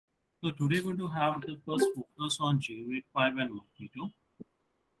So today we're going to have the first focus on Junit 5 and Mockito,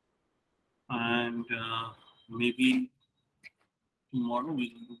 and maybe tomorrow we're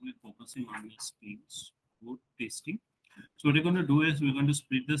going to be focusing on the skills code testing. So what we're going to do is we're going to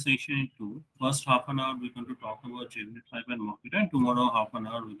split the session in two. First half an hour we're going to talk about Junit 5 and Mockito, and tomorrow half an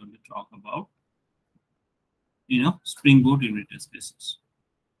hour we're going to talk about Spring Boot unit test cases.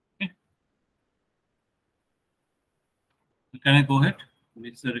 Okay. So can I go ahead?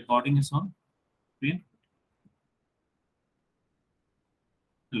 The recording is on. Screen.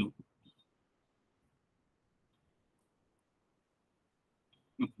 Hello.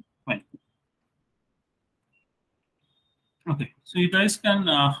 Okay, fine. Okay, so you guys can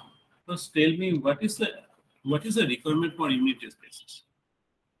first tell me what is the requirement for unit test cases?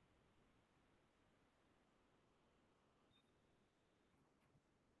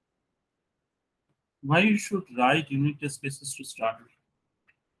 Why you should write unit test cases to start with?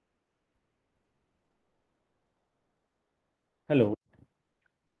 Hello.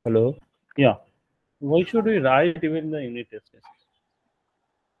 Hello. Yeah. Why should we write even the unit test cases?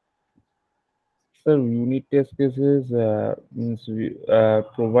 Sir, unit test cases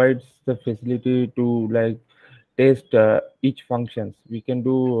provides the facility to test each functions. We can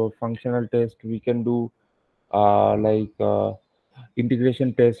do functional test. We can do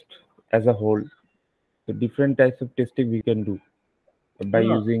integration test as a whole. The different types of testing we can do by No,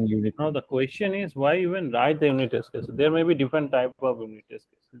 no. using unit. Now the question is why even write the unit test cases? There may be different type of unit test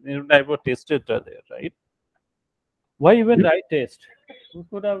cases. Different type of tests are there, right? Why even write test? We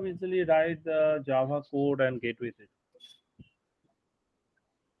could have easily write the Java code and get with it.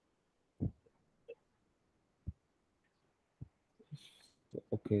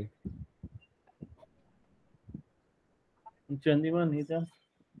 Okay. Chandiman, Nita,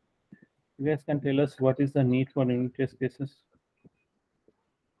 you guys can tell us what is the need for unit test cases?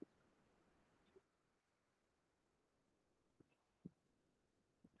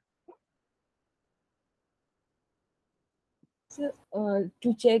 So,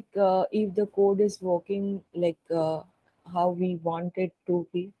 to check if the code is working how we want it to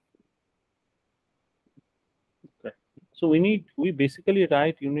be. Okay. So we basically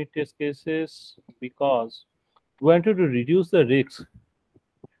write unit test cases because we wanted to reduce the risk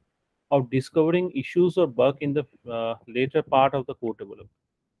of discovering issues or bug in the later part of the code development,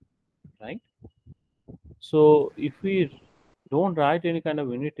 right? So if we don't write any kind of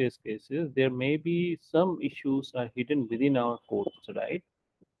unit test cases, there may be some issues are hidden within our codes, right?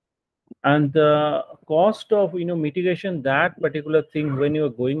 And the cost of mitigation that particular thing when you are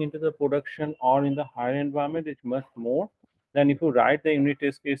going into the production or in the higher environment is much more than if you write the unit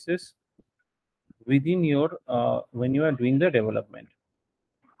test cases within your when you are doing the development.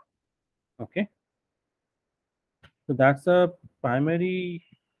 Okay, so that's the primary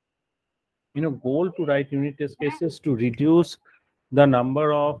goal to write unit test cases to reduce the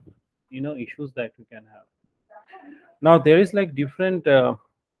number of issues that you can have. Now there is like different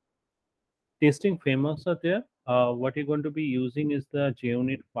testing frameworks are there. What you're going to be using is the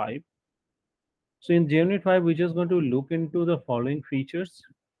JUnit 5. So in JUnit 5, we're just going to look into the following features.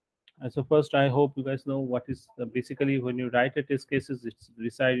 So first, I hope you guys know what is basically when you write a test cases, it's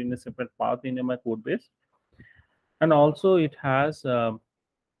reside in a separate path in my code base, and also it has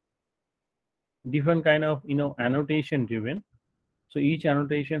different kind of annotation driven. So each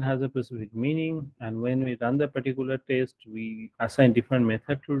annotation has a specific meaning, and when we run the particular test, we assign different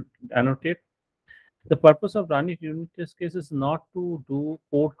method to annotate. The purpose of running unit test case is not to do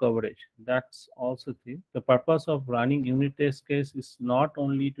code coverage. That's also the purpose of running unit test case is not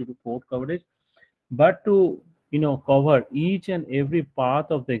only to do code coverage, but to cover each and every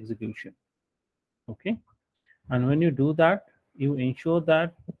path of the execution. Okay, and when you do that, you ensure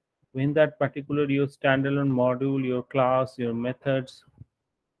that when that particular your standalone module, your class, your methods,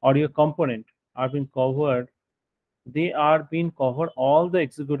 or your component are being covered, they are being covered all the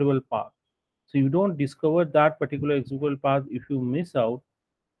executable path. So you don't discover that particular executable path. If you miss out,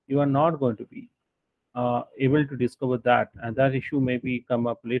 you are not going to be able to discover that, and that issue may be come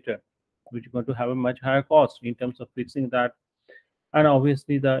up later, which is going to have a much higher cost in terms of fixing that, and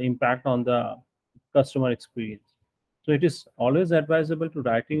obviously the impact on the customer experience. So it is always advisable to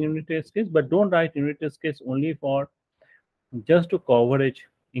writing unit test case, but don't write unit test case only for just to coverage,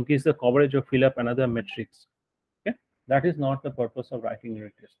 increase the coverage or fill up another metrics. Okay, that is not the purpose of writing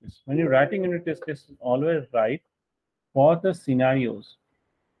unit test case. When you're writing unit test case, always write for the scenarios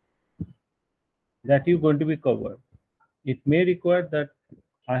that you're going to be covered. It may require that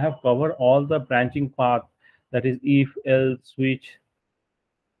I have covered all the branching path, that is if, else, switch,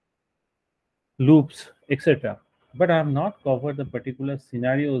 loops, etc. but I have not covered the particular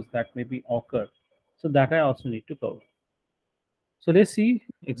scenarios that may be occur. So that I also need to cover. So let's see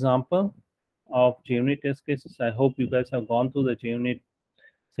example of JUnit test cases. I hope you guys have gone through the JUnit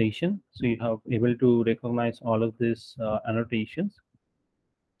session, so you have able to recognize all of these annotations.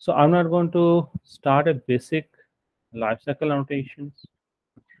 So I'm not going to start a basic lifecycle annotations.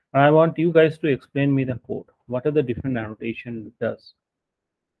 I want you guys to explain me the code. What are the different annotation does?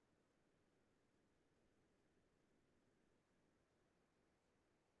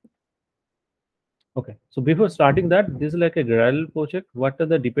 Okay, so before starting that, this is like a Gradle project. What are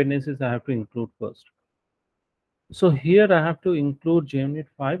the dependencies I have to include first? So here I have to include JUnit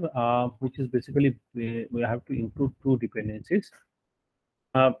 5, which is basically we have to include two dependencies.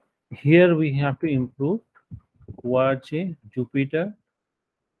 Uh, Here we have to include ORJ Jupyter,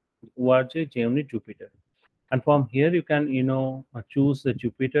 ORJ JUnit Jupyter. And from here you can choose the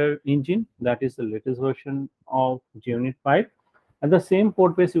Jupyter engine, that is the latest version of JUnit 5. And the same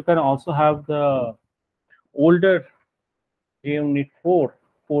code base you can also have the older JUnit 4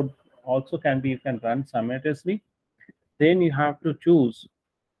 code also can be, you can run simultaneously. Then you have to choose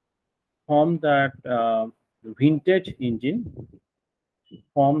from that vintage engine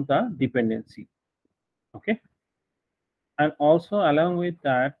from the dependency. Okay, and also along with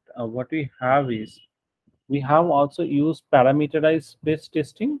that, what we have is we have also used parameterized based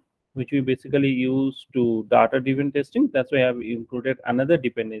testing, which we basically use to data driven testing. That's why I have included another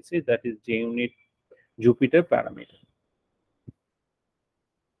dependency, that is JUnit Jupyter parameter.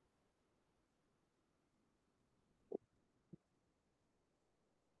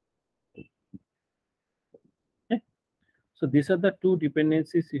 Okay. So these are the two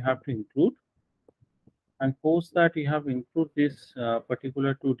dependencies you have to include, and post that you have include this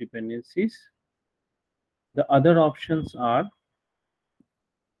particular two dependencies. The other options are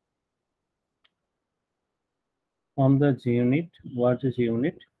from the JUnit, what is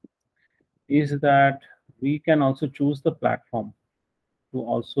JUnit, is that we can also choose the platform to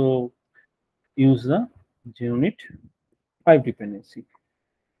also use the JUnit 5 dependency.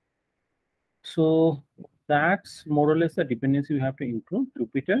 So that's more or less the dependency we have to include,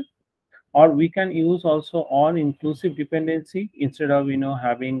 Jupyter. Or we can use also all inclusive dependency instead of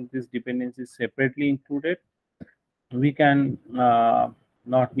having this dependency separately included. We can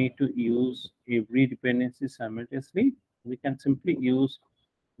not need to use every dependency simultaneously. We can simply use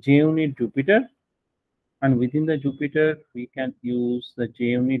JUnit Jupyter, and within the Jupyter we can use the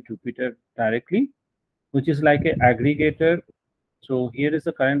JUnit Jupyter directly, which is like an aggregator. So here is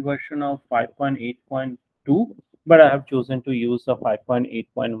the current version of 5.8.2, but I have chosen to use the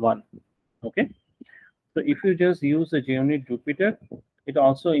 5.8.1. Okay, so if you just use the JUnit Jupyter, it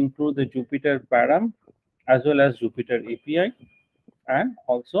also includes the Jupyter param as well as Jupyter API, and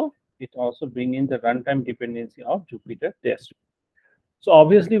also it also bring in the runtime dependency of Jupyter test. So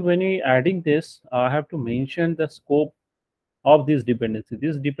obviously, when we adding this, I have to mention the scope of this dependency.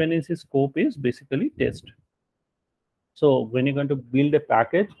 This dependency scope is basically test. So when you're going to build a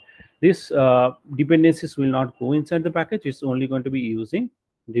package, this dependencies will not go inside the package. It's only going to be using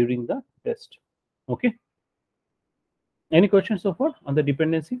during the test. Okay. Any questions so far on the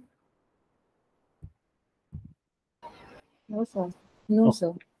dependency? No, sir. No, Okay.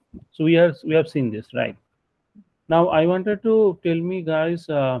 sir. So we have seen this, right? Now I wanted to tell me, guys,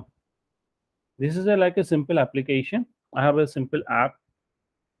 this is like a simple application. I have a simple app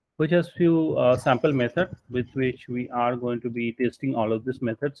which has few sample method with which we are going to be testing all of these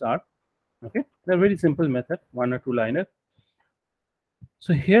methods are. Okay, they're very simple method, one or two liner.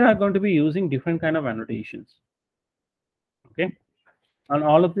 So here I'm going to be using different kind of annotations. Okay, and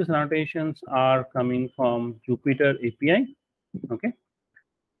all of these annotations are coming from Jupyter API. Okay,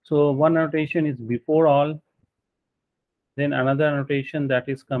 so one annotation is before all, then another annotation that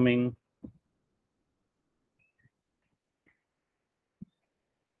is coming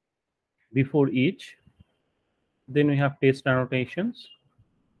before each, then we have test annotations,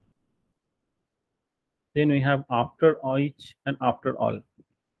 then we have after each and after all.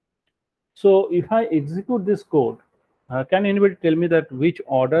 So if I execute this code, can anybody tell me that which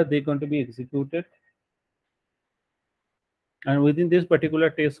order they're going to be executed? And within this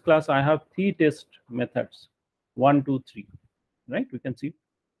particular test class, I have three test methods, 1, 2, 3, right? We can see.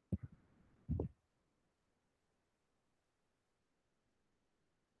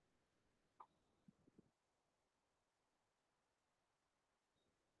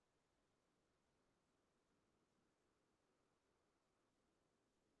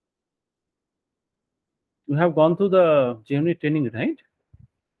 You have gone through the JUnit training, right?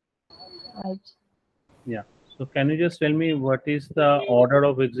 Right. Yeah. So can you just tell me what is the order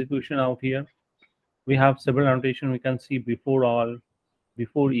of execution out here? We have several annotation. We can see before all,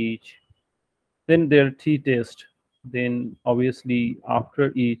 before each, then there are t-test, then obviously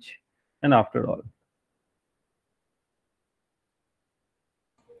after each, and after all.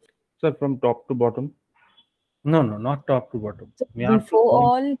 Sir, from top to bottom. No, no, not top to bottom. So We have to before go.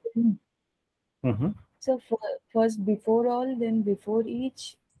 all, Mhm. so first before all, then before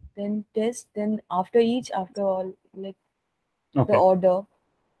each, then test, then after each, after all, like the Okay, order.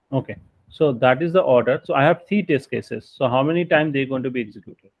 okay. So that is the order. So I have three test cases. So how many times they're going to be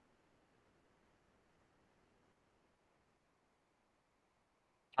executed?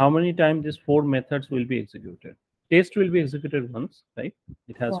 How many times these four methods will be executed? Test will be executed once, right?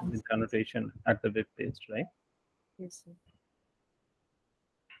 It has Once. with connotation at the rate test, right? Yes, sir.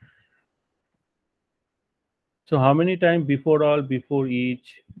 So how many times before all, before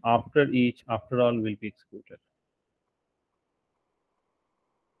each, after all will be executed?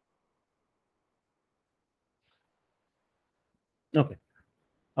 Okay.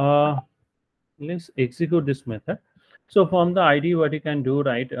 Uh, let's execute this method. So from the ID, what you can do,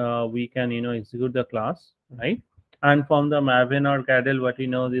 right? We can execute the class, right? And from the Maven or Cadel, what we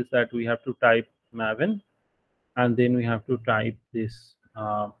know is that we have to type Maven, and then we have to type this.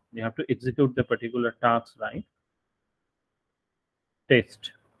 We have to execute the particular task, right?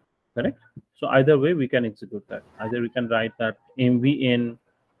 Test, correct? So either way, we can execute that. Either we can write that mvn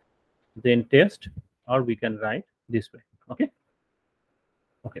then test, or we can write this way. Okay.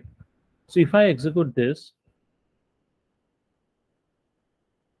 Okay. So if I execute this,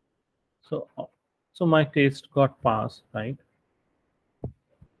 so so my test got passed, right?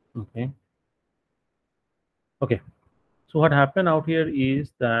 Okay. Okay. So what happened out here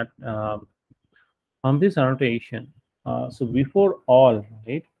is that on this annotation, so before all,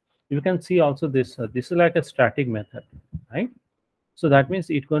 right? You can see also this. This is like a static method, right? So that means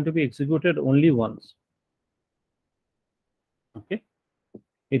it's going to be executed only once. Okay.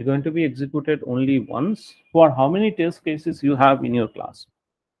 It's going to be executed only once for how many test cases you have in your class.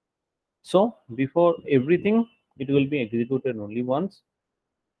 So before everything, it will be executed only once.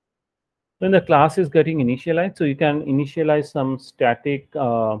 When the class is getting initialized, so you can initialize some static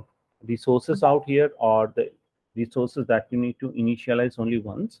resources out here, or the resources that you need to initialize only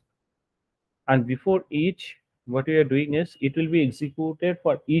once. And before each, what we are doing is it will be executed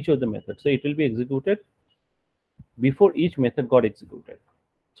for each of the methods. So it will be executed before each method got executed.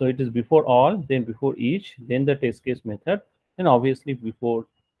 So it is before all, then before each, then the test case method, and obviously before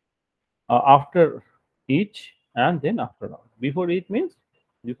after each, and then after all. Before each means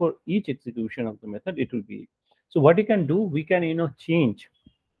before each execution of the method, it will be. So what you can do, we can change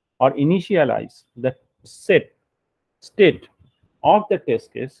or initialize the set state of the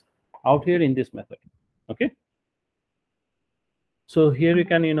test case out here in this method. Okay. So here you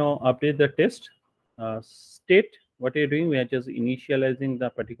can update the test state. What you're doing, we are just initializing the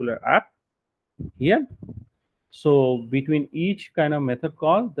particular app here. So between each kind of method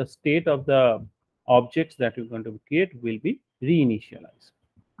call, the state of the objects that you're going to create will be reinitialized.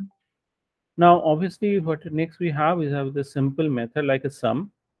 Now, obviously, what next we have is have the simple method like a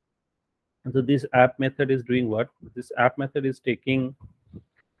sum. So this app method is doing what? This app method is taking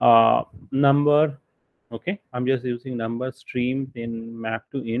number. Okay, I'm just using number stream, then map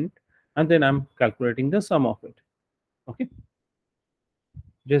to int, and then I'm calculating the sum of it. Okay,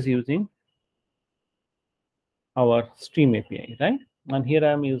 just using our stream API, right? And here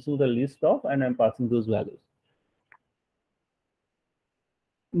I'm using the list of, and I'm passing those values.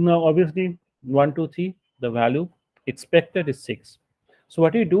 Now, obviously, 1, 2, 3, the value expected is 6. So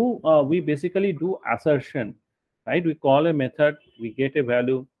what we do, we basically do assertion, right? We call a method, we get a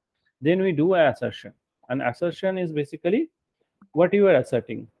value, then we do an assertion. And assertion is basically what you are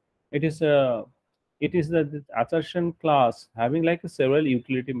asserting. It is the assertion class having like a several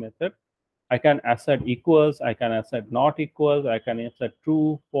utility method. I can assert equals, I can assert not equals, I can assert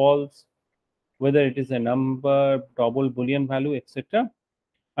true, false, whether it is a number, double boolean value, etc.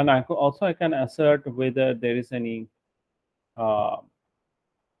 And I can assert whether there is any uh,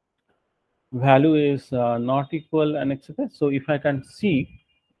 value is not equal and etc. So if I can see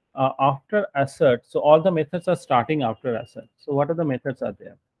after assert, so all the methods are starting after assert. So what are the methods are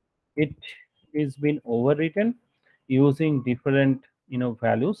there? It is been overwritten using different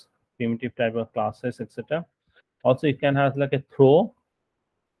values, primitive type of classes, etc. Also, it can have like a throw.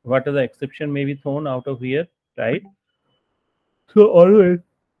 What are the exception may be thrown out of here, right? So always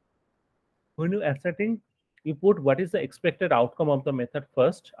when you asserting, you put what is the expected outcome of the method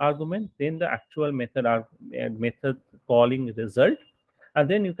first argument, then the actual method calling result, and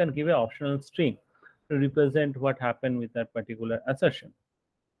then you can give an optional string to represent what happened with that particular assertion.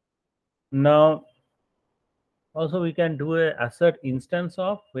 Now Also, we can do a assert instance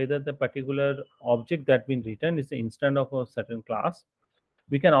of whether the particular object that been written is the instance of a certain class.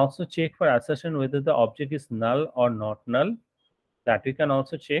 We can also check for assertion whether the object is null or not null. That we can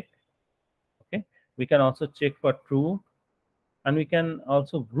also check. Okay. We can also check for true, and we can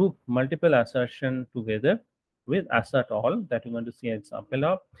also group multiple assertion together with assert all, that we want to see an example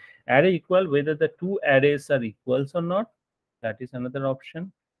of. Array equal, whether the two arrays are equals or not. That is another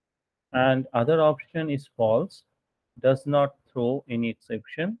option. And other option is false, does not throw any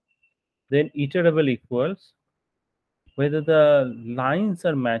exception. Then iterable equals, whether the lines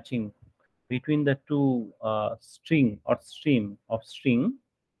are matching between the two string or stream of string.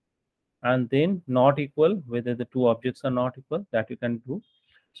 And then not equal, whether the two objects are not equal, that you can do.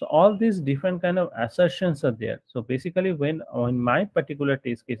 So all these different kind of assertions are there. So basically, when in my particular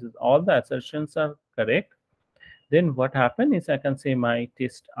test cases all the assertions are correct, then what happen is I can say my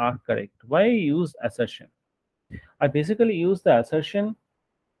tests are correct. Why I use assertion? I basically use the assertion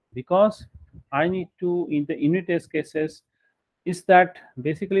because I need to, in the unit test cases, is that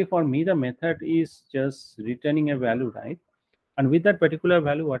basically for me the method is just returning a value, right? And with that particular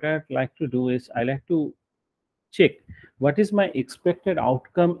value, what I like to do is I like to check what is my expected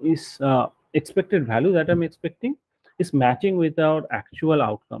outcome, is expected value that I'm expecting is matching with our actual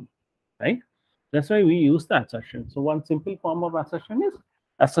outcome, right? That's why we use the assertion. So one simple form of assertion is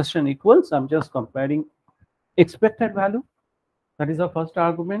assertion equals, I'm just comparing expected value, that is the first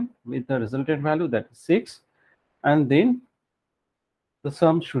argument, with the resultant value, that is 6, and then the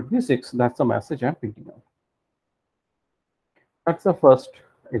sum should be 6. That's the message I'm printing out. That's the first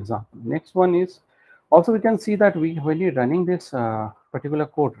example. Next one is, also we can see that we, when you're running this particular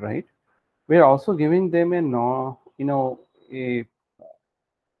code, right, we are also giving them a no, a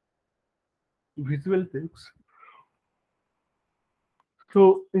visual things.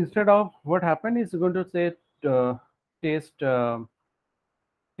 So instead of, what happened is going to say taste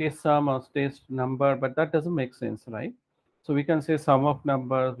taste sum or taste number, but that doesn't make sense, right? So we can say sum of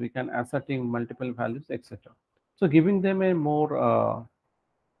numbers, we can asserting multiple values, etc. So giving them a more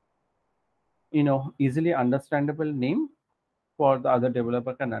easily understandable name for the other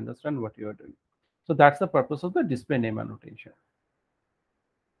developer can understand what you are doing. So that's the purpose of the display name annotation.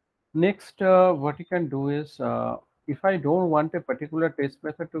 Next, what you can do is, if I don't want a particular test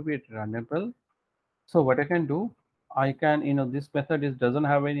method to be runnable, so what I can do, I can, this method is doesn't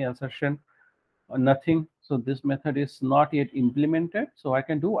have any assertion or nothing. So this method is not yet implemented. So I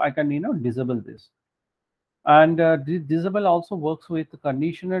can do, I can, disable this. And disable also works with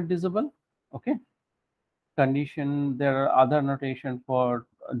conditional disable. Okay. Condition, there are other notation for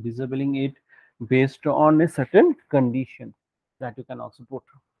disabling it based on a certain condition that you can also put.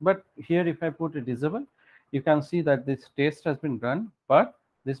 But here if I put a disable, you can see that this test has been run, but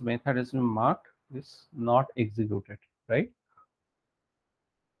this method has been marked is not executed, right?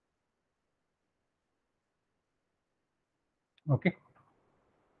 Okay.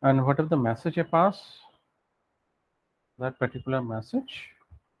 And whatever the message I pass, that particular message,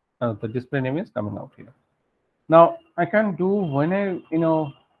 the display name is coming out here. Now I can do, when I,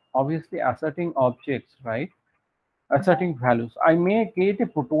 obviously asserting objects, right? Asserting values, I may get a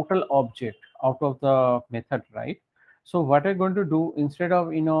total object out of the method, right? So what I'm going to do, instead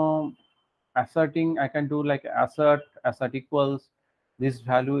of asserting, I can do like assert equals, this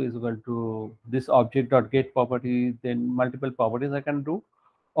value is equal to this object dot get property, then multiple properties I can do,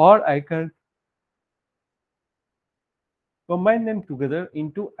 or I can combine them together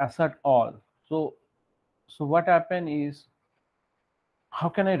into assert all. So what happen is, how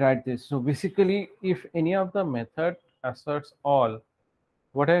can I write this? So basically, if any of the method asserts all,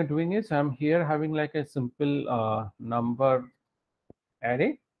 what I'm doing is I'm here having like a simple number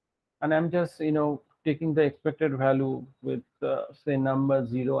array, and I'm just taking the expected value with say number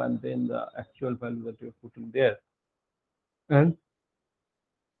 0 and then the actual value that you're putting there, and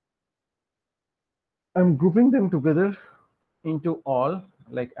I'm grouping them together into all,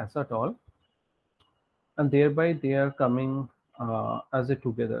 like assert all, and thereby they are coming as a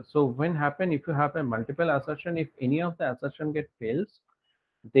together. So when happen, if you have a multiple assertion, if any of the assertion get fails,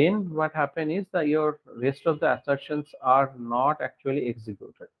 then what happen is that your rest of the assertions are not actually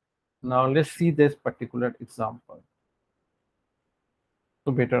executed. Now let's see this particular example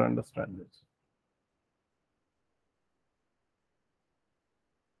to better understand this.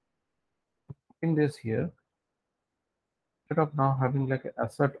 In this here, instead of now having like a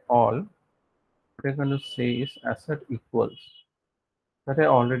assert all, what we're going to say is assert equals, that I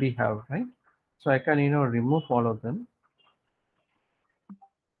already have, right? So I can remove all of them.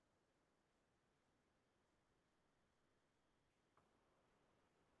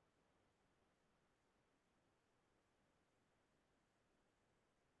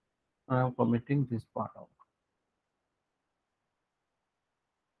 and I'm commenting this part out.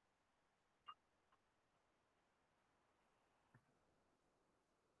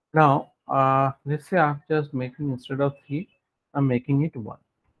 Now, let's say I'm just making instead of 3, I'm making it 1.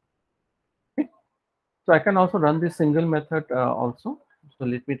 Okay. So I can also run this single method also. So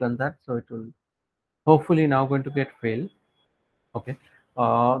let me run that. So it will hopefully now going to get failed. Okay.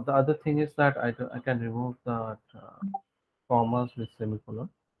 The other thing is that I can remove the commas with semicolon.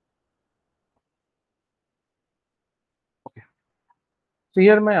 Okay. So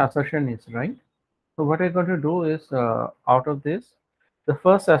here my assertion is right. So what I'm going to do is out of this, the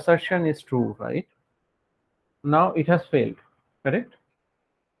first assertion is true, right? Now it has failed, correct?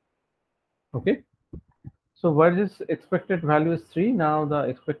 Okay. So what is expected value is 3. Now the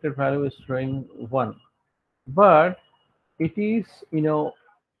expected value is showing 1. But it is,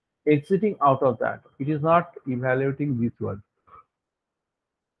 exiting out of that. It is not evaluating this one.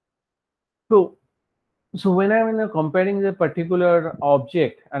 So So when I'm comparing the particular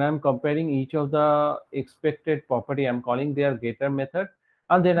object and I'm comparing each of the expected property, I'm calling their getter method,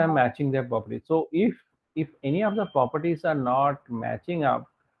 and then I'm matching their property. So if any of the properties are not matching up,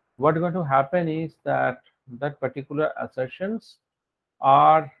 what's going to happen is that that particular assertions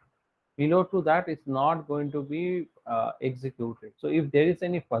are below to that is not going to be executed. So if there is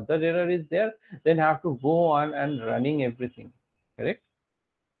any further error is there, then have to go on and running everything. Correct.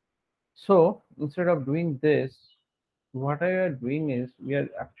 So instead of doing this, what I are doing is we are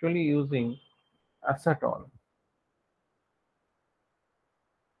actually using assert all.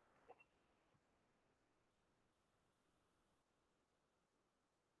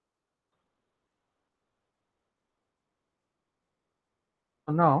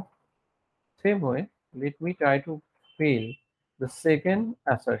 So now, same way, let me try to fail the second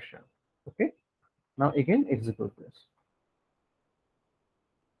assertion. Okay. Now again execute this.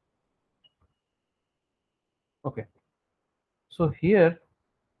 Okay. So here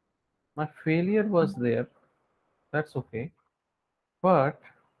my failure was there. That's okay. But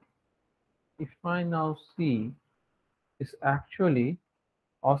if I now see is actually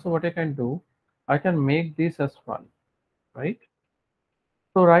also what I can do, I can make this as fun, right?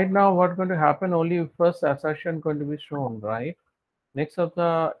 So right now what's going to happen, only first assertion going to be shown, right? Next of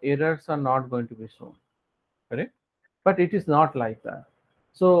the errors are not going to be shown, correct? But it is not like that.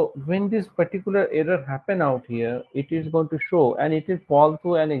 So when this particular error happen out here, it is going to show and it will fall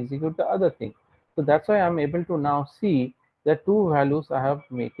through and execute the other thing. So that's why I'm able to now see the two values I have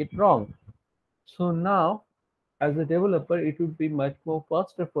make it wrong. So now as a developer, it would be much more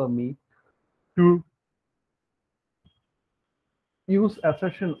faster for me to use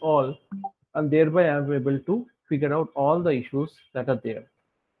assertion all, and thereby I'm able to figure out all the issues that are there.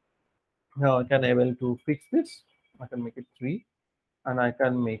 Now I can able to fix this. I can make it 3 and I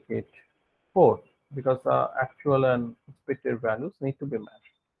can make it 4 because the actual and expected values need to be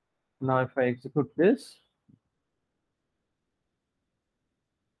matched. Now if I execute this,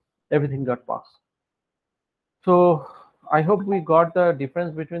 everything got passed. So I hope we got the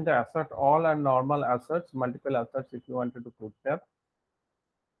difference between the assert all and normal asserts, multiple asserts if you wanted to put there.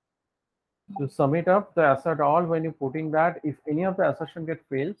 To sum it up, the assert all, when you putting that, if any of the assertion get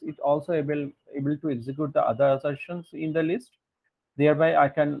fails, it also able to execute the other assertions in the list. Thereby I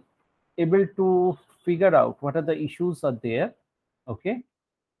can able to figure out what are the issues are there. Okay,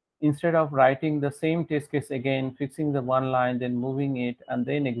 instead of writing the same test case again, fixing the one line, then moving it and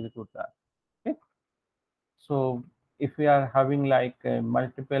then execute that. Okay. So if we are having like a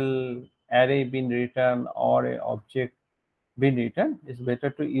multiple array being written or a object being written, it's better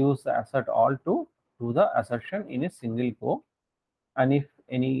to use the assert all to do the assertion in a single go. And if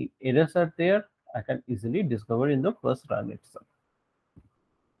any errors are there, I can easily discover in the first run itself.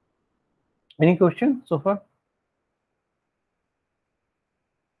 Any question so far?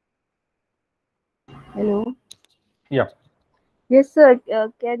 Hello. Yeah. Yes, sir.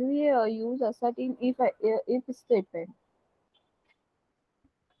 Can we use assert in if statement?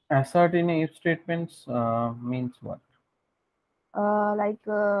 Assert in if statements means what? Like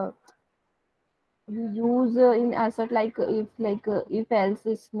we use in assert if else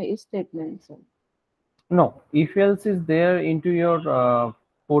is statement. So. No, if else is there into your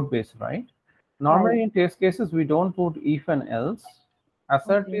code base, right? Right. Normally in test cases, we don't put if and else.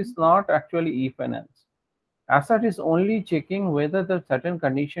 Assert Okay. is not actually if and else. Assert is only checking whether the certain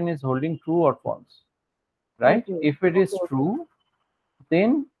condition is holding true or false, right? Okay. If it is Okay. true,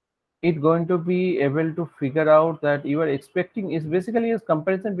 then it going to be able to figure out that you are expecting is basically a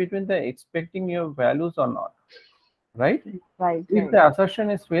comparison between the expecting your values or not, right? Right. If Right. the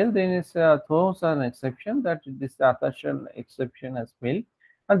assertion is failed, then it throws an exception that this assertion exception has failed,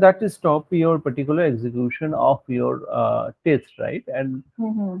 and that is stop your particular execution of your test, right? And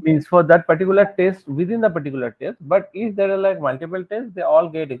Mm-hmm. means for that particular test within the particular test. But if there are like multiple tests, they all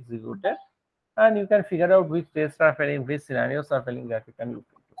get executed, and you can figure out which tests are failing, which scenarios are failing, that you can look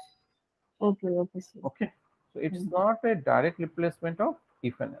into. Okay, okay, sir. Okay, so it's Mm. not a direct replacement of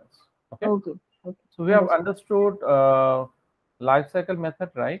if and else. Okay, Okay, okay. so we have Understood. understood life cycle method,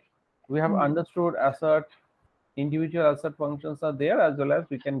 right? We have Mm. understood assert, individual assert functions are there, as well as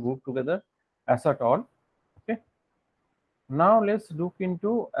we can group together assert all. Okay, now let's look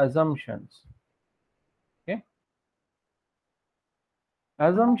into assumptions. Okay,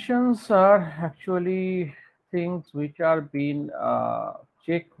 assumptions are actually things which are being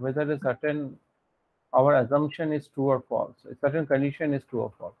checked whether a certain our assumption is true or false. A certain condition is true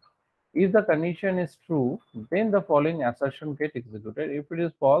or false. If the condition is true, then the following assertion get executed. If it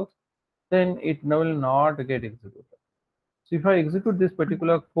is false, then it will not get executed. So if I execute this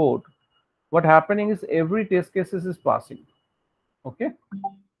particular code, what happening is every test cases is passing. Okay.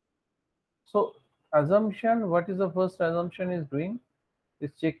 So assumption, what is the first assumption is doing?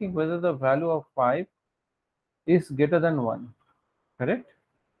 Is checking whether the value of 5 is greater than 1. Correct?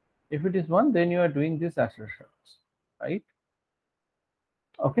 If it is 1, then you are doing these assertions, right?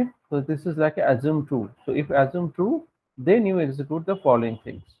 Okay, so this is like assume true. So if assume true, then you execute the following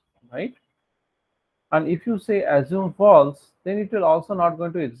things, right? And if you say assume false, then it will also not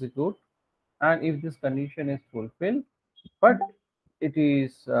going to execute. And if this condition is fulfilled, but it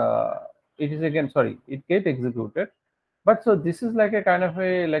is again, sorry, it get executed. But so this is like a kind of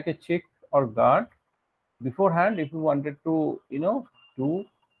a like a check or guard beforehand if you wanted to do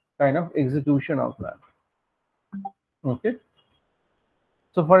kind of execution of that. Okay,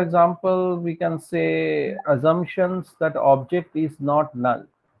 so for example, we can say assumptions that object is not null.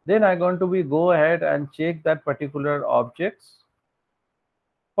 Then I'm going to be go ahead and check that particular object's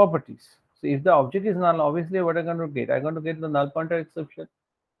properties. So if the object is null, obviously what I'm going to get? I'm going to get the null pointer exception.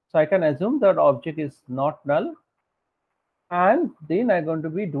 So I can assume that object is not null, and then I'm going to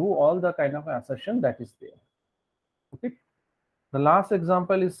be do all the kind of assertion that is there. Okay. The last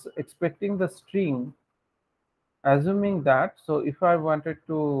example is expecting the string, assuming that. So if I wanted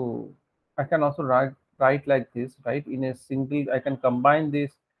to, I can also write like this, right? In a single, I can combine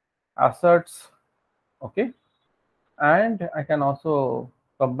these asserts. Okay, and I can also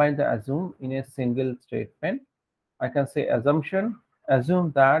combine the assume in a single statement. I can say assumption,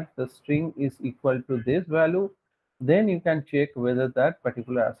 assume that the string is equal to this value, then you can check whether that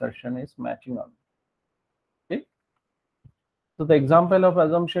particular assertion is matching or not. Okay, so the example of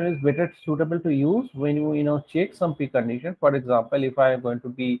assumption is better suitable to use when you check some precondition. For example, if I am going to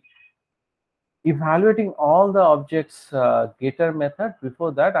be evaluating all the objects getter method,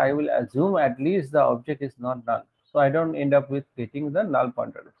 before that I will assume at least the object is not null, so I don't end up with getting the null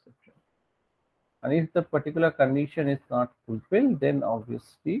pointer exception. And if the particular condition is not fulfilled, then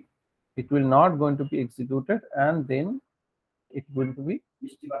obviously it will not going to be executed, and then it will be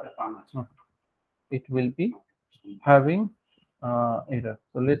it will be having error.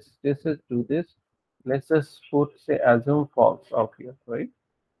 So let's just do this. Let's just put say assume false out here, right?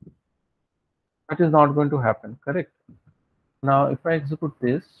 That is not going to happen, correct? Now if I execute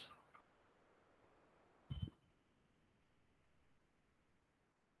this,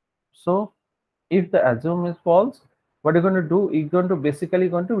 so if the assume is false, what you're going to do, you're going to basically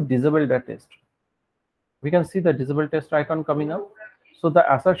going to disable the test. We can see the disable test icon coming up. So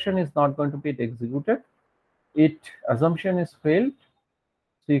the assertion is not going to be executed. It assumption is failed.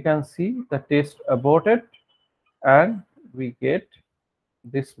 So you can see the test aborted, and we get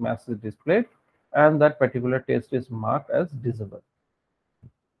this message displayed, and that particular test is marked as disable.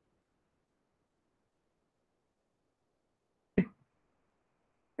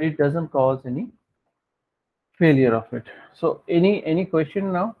 It doesn't cause any failure of it. So any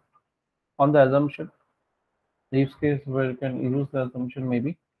question now on the assumption? The use case where you can use the assumption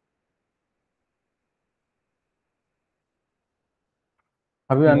maybe.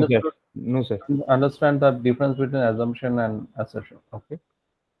 Have you No, sir. understood No, sir. understand the difference between assumption and assertion? Okay,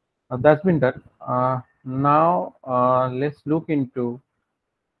 that's been done. Now let's look into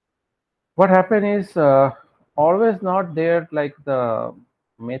what happened is always not there, like the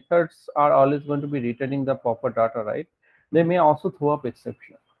methods are always going to be returning the proper data, right? They may also throw up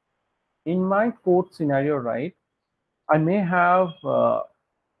exception. In my code scenario, right, I may have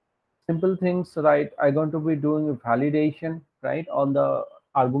simple things, right? I'm going to be doing validation, right, on the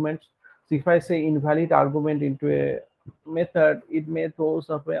arguments. So if I say invalid argument into a method, it may throws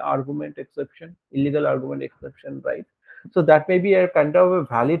up a argument exception, illegal argument exception, right? So that may be a kind of a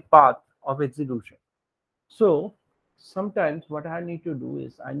valid path of execution. So sometimes what I need to do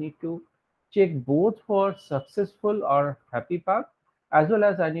is I need to check both for successful or happy path, as well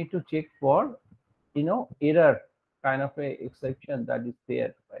as I need to check for error kind of a exception that is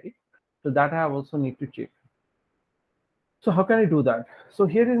there, right? So that I also need to check. So how can I do that? So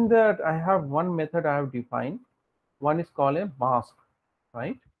here in that I have one method I have defined. One is called a mask,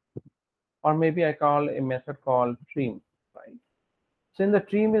 right? Or maybe I call a method called trim, right? So in the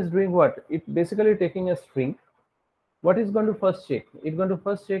trim is doing what? It basically taking a string. What is going to first check? It's going to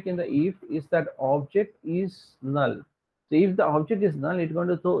first check in the if is that object is null. So if the object is null, it's going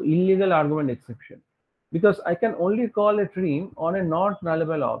to throw illegal argument exception, because I can only call a trim on a not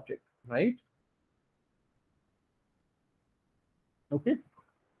nullable object, right? Okay.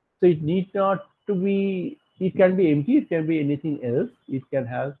 So it need not to be. It can be empty. It can be anything else. It can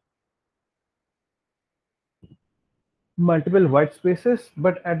have multiple white spaces,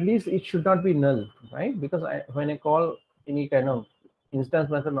 but at least it should not be null, right? Because when I call any kind of instance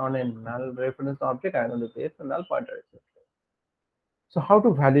method on a null reference object, I'm going to say it's a null pointer exception. So how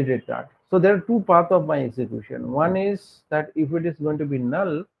to validate that? So there are two paths of my execution. One is that if it is going to be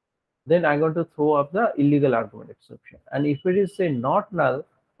null, then I'm going to throw up the illegal argument exception. And if it is say not null,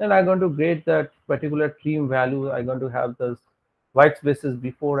 then I'm going to grade that particular trim value. I'm going to have those white spaces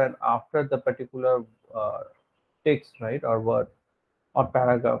before and after the particular text, right, or word or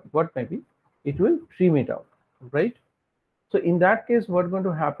paragraph, what maybe, it will trim it out, right? So in that case, what's going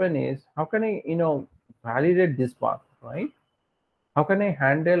to happen is, how can I, validate this path, right? How can I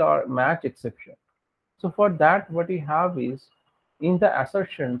handle or match exception? So for that, what we have is in the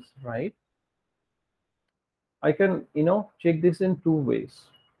assertions, right? I can, check this in two ways.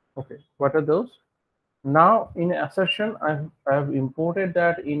 Okay, what are those? Now in assertion, I've imported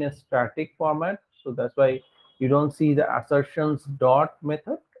that in a static format. So that's why you don't see the assertions dot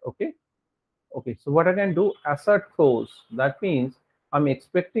method. Okay. Okay, so what I can do, assert throws. That means I'm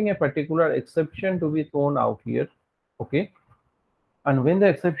expecting a particular exception to be thrown out here. Okay. And when the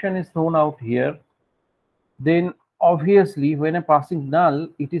exception is thrown out here, then obviously when I'm passing null,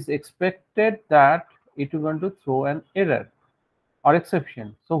 it is expected that it is going to throw an error or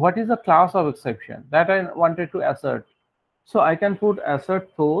exception. So what is the class of exception that I wanted to assert? So I can put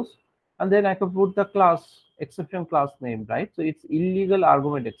assert throws, and then I can put the class exception class name, right? So it's illegal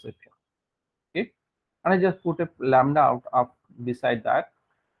argument exception. Okay, and I just put a lambda out up beside that,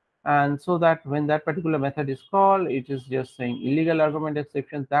 and so that when that particular method is called, it is just saying illegal argument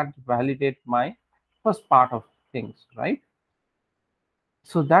exception that validate my first part of things, right?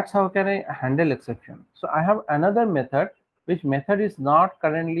 So that's how can I handle exception. So I have another method, which method is not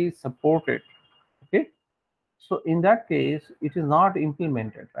currently supported. Okay, so in that case it is not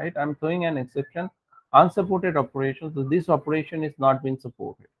implemented, right? I'm throwing an exception, unsupported operation, so this operation is not being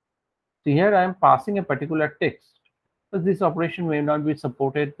supported. So here I am passing a particular text. So this operation may not be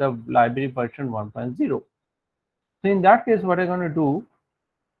supported the library version 1.0. So in that case, what I'm going to do,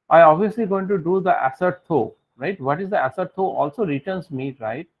 I obviously going to do the assert throw, right? What is the assert throw? Also returns me,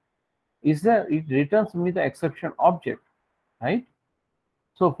 right? Is there, it returns me the exception object, right?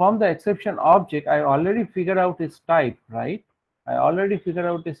 So from the exception object, I already figured out its type, right? I already figured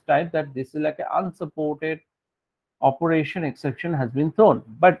out its type, that this is like an unsupported operation exception has been thrown.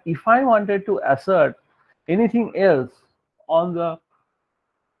 But if I wanted to assert anything else on the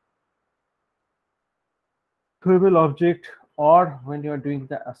throwable object, or when you are doing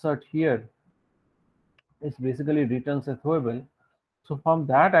the assert here, it basically returns a throwable. So from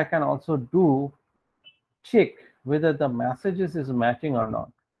that, I can also do check whether the messages is matching or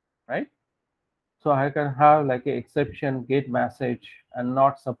not, right? So I can have like a exception get message and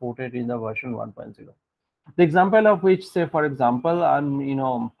not supported in the version 1.0. The example of which, say for example,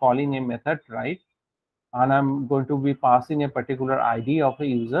 I'm calling a method, right? And I'm going to be passing a particular ID of a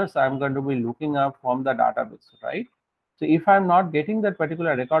user. So I'm going to be looking up from the database, right? So if I'm not getting that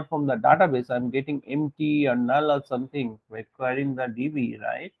particular record from the database, I'm getting empty or null or something requiring the DB,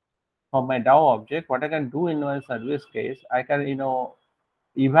 right? From my DAO object, what I can do in my service case, I can,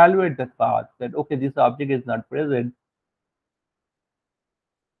 evaluate the path that, okay, this object is not present,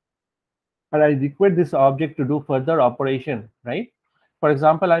 and I require this object to do further operation, right? For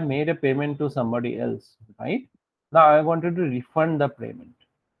example, I made a payment to somebody else, right? Now I wanted to refund the payment,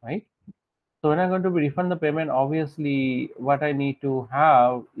 right? So when I'm going to be refund the payment, obviously what I need to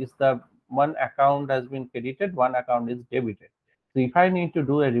have is the one account has been credited, one account is debited. So if I need to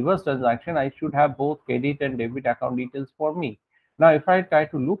do a reverse transaction, I should have both credit and debit account details for me. Now, if I try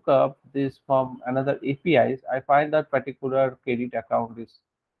to look up this from another APIs, I find that particular credit account is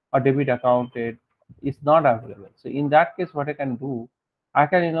or debit account is not available. So in that case, what I can do, I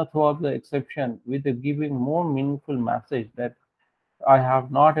can throw up the exception with a giving more meaningful message that I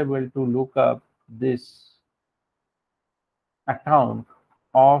have not able to look up this account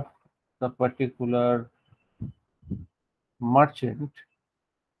of the particular merchant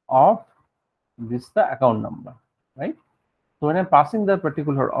of this the account number, right? So when I'm passing the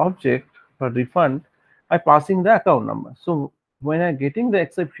particular object for refund, I passing the account number. So when I'm getting the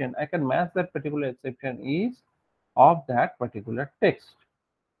exception, I can match that particular exception is of that particular text.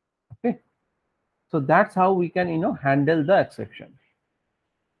 Okay. So that's how we can handle the exception.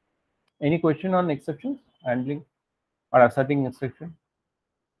 Any question on exceptions handling or asserting exception?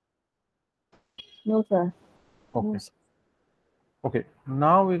 No, sir. Okay. Okay.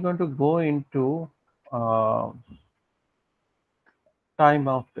 Now we're going to go into uh,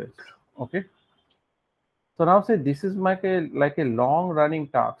 timeout test. Okay. So now say this is like a long running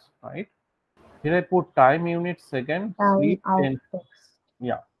task, right? Here I put time unit second, Time sleep out 10. text.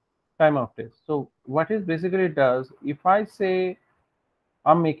 Yeah, timeout test. So what is basically it does, if I say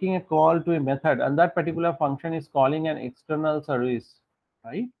I'm making a call to a method and that particular function is calling an external service,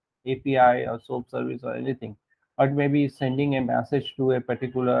 right? API or SOAP service or anything, or maybe sending a message to a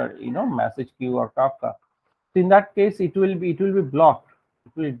particular, message queue or Kafka. So in that case, it will be blocked.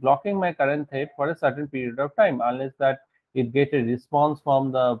 It will be blocking my current thread for a certain period of time unless that it get a response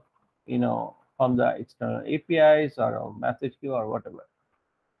from the from the external APIs or a message queue or whatever.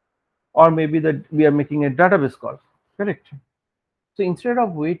 Or maybe that we are making a database call. Correct. So instead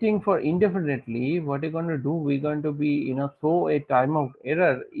of waiting for indefinitely, what we're going to do, we're going to be throw a timeout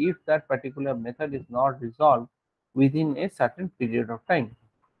error if that particular method is not resolved within a certain period of time.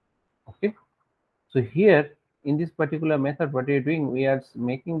 Okay. So here in this particular method, what we are doing, we are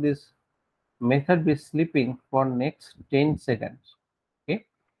making this method be sleeping for next 10 seconds. Okay,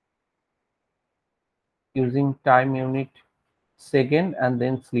 using time unit second and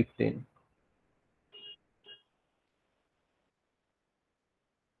then sleep 10.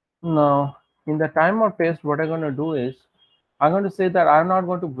 Now in the timeout test, what I'm going to do is I'm going to say that I'm not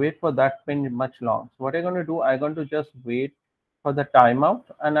going to wait for that pen much long. So what I'm going to do, I'm going to just wait for the timeout,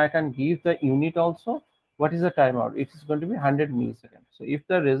 and I can give the unit also. What is the timeout? It is going to be 100 milliseconds. So if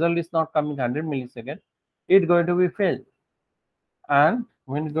the result is not coming 100 milliseconds, it's going to be failed. And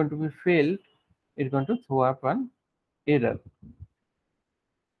when it's going to be failed, it's going to throw up an error.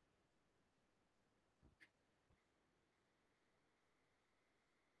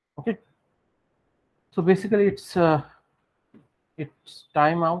 Okay. So basically, it's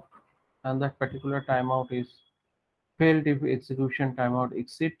timeout, and that particular timeout is failed if execution timeout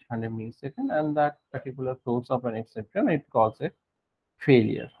exceed 100 milliseconds, and that particular throws up an exception. It calls it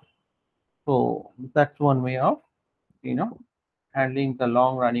failure. So that's one way of you know handling the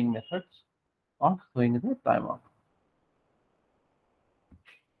long running methods of throwing the timeout.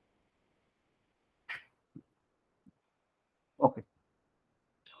 Okay.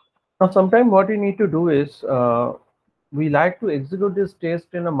 Now, sometimes what you need to do is we like to execute this test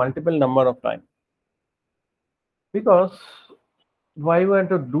in a multiple number of times because why we want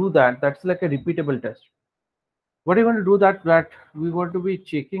to do that? That's like a repeatable test. What are you going to do that we want to be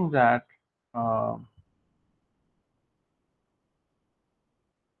checking that uh,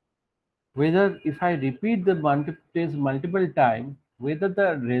 whether if I repeat the test multiple times, whether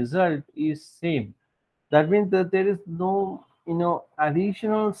the result is same. That means that there is no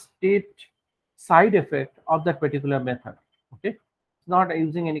additional state side effect of that particular method. Okay, it's not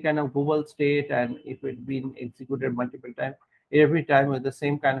using any kind of Google state, and if it's been executed multiple times, every time with the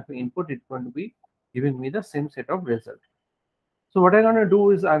same kind of input, it's going to be giving me the same set of result. So what I'm going to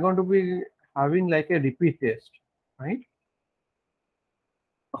do is I'm going to be having like a repeat test, right?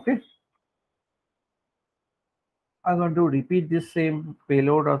 Okay, I'm going to repeat this same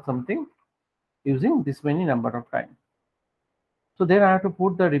payload or something using this many number of times. So then I have to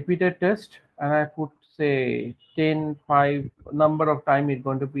put the repeated test, and I put say 10, 5 number of time it's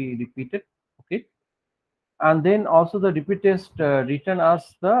going to be repeated. Okay. And then also the repeat test return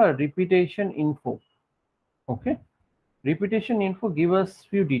us the repetition info. Okay. Repetition info give us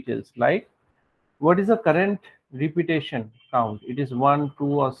few details like what is the current repetition count? It is 1, 2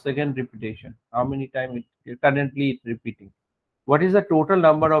 or second repetition. How many times it currently it's repeating? What is the total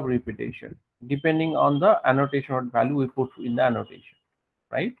number of repetition? Depending on the annotation or value we put in the annotation,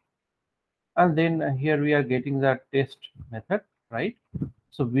 right? And then here we are getting that test method, right?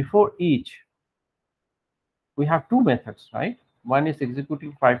 So before each we have two methods, right? One is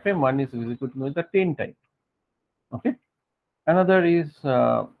executing 5 times, one is executing with the 10 times. Okay, another is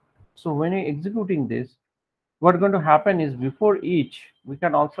so when you're executing this, what's going to happen is before each we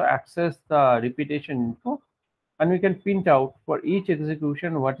can also access the repetition info, and we can print out for each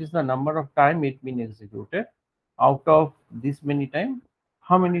execution what is the number of time it been executed. Out of this many time,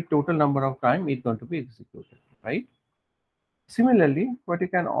 how many total number of time it's going to be executed, right? Similarly, what you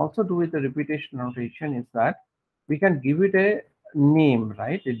can also do with the repetition notation is that we can give it a name,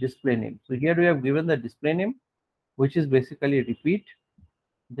 right? A display name. So here we have given the display name, which is basically repeat.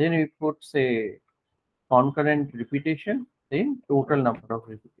 Then we put, say, concurrent repetition, then total number of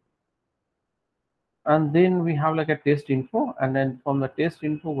repetition. And then we have like a test info, and then from the test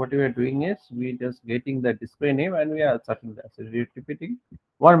info, what we are doing is we just getting the display name and we are starting that. So we're repeating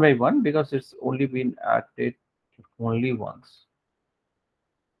one by one because it's only been added only once.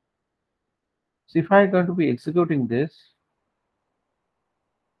 So if I'm going to be executing this,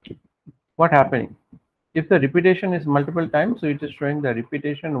 what happening? If the repetition is multiple times, so it is showing the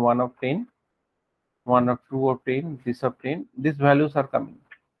repetition 1 of 10, 1 of 2 of 10, this of 10. These values are coming,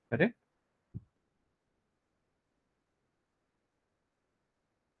 correct?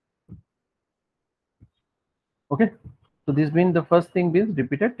 Okay. So this means the first thing is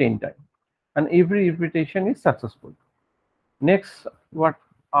repeated 10 times, and every repetition is successful. Next, what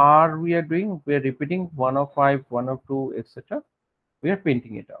are we are doing? We are repeating 1 of 5, 1 of 2, etc. We are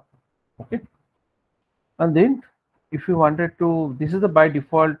painting it out. Okay. And then if you wanted to, this is the by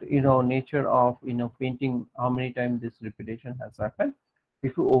default, nature of, painting how many times this repetition has happened.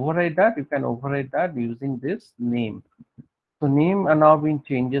 If you override that, you can override that using this name. So name are now being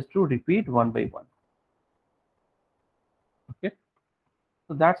changes to repeat one by one. Okay.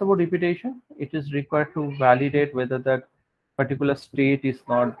 So that's about repetition. It is required to validate whether that particular state is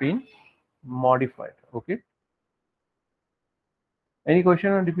not being modified. Okay. Any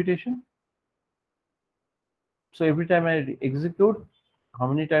question on repetition? So every time I execute, how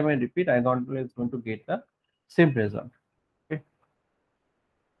many time I repeat, is going to get the same result. Okay.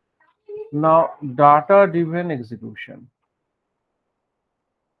 Now data-driven execution.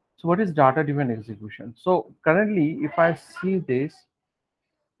 So what is data-driven execution? So currently, if I see this,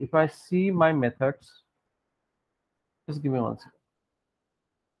 if I see my methods, just give me one second.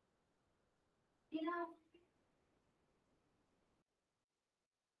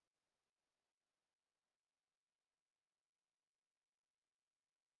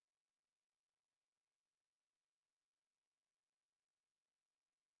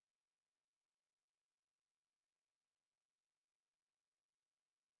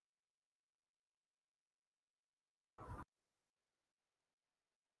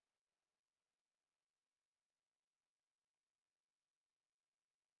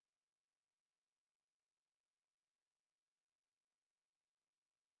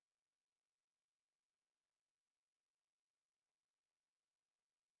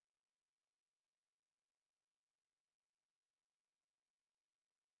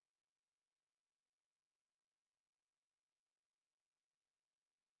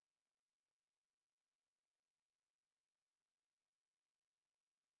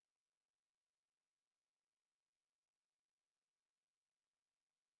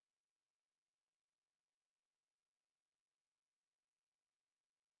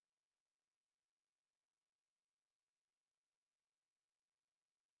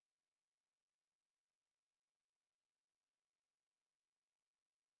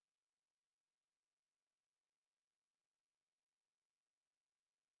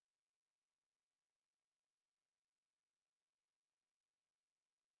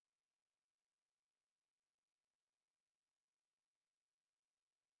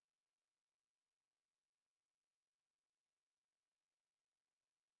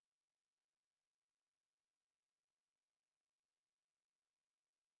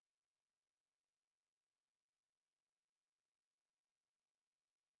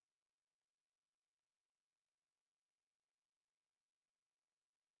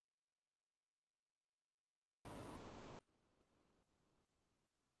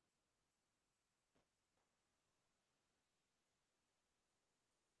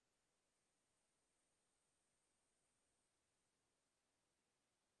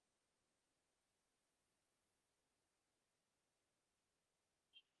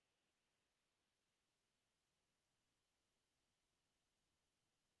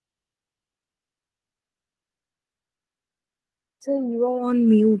 So you are on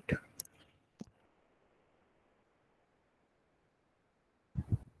mute.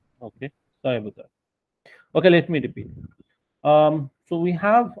 Okay, sorry about that. Okay, let me repeat. So we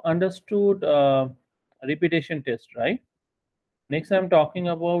have understood repetition test, right? Next, I'm talking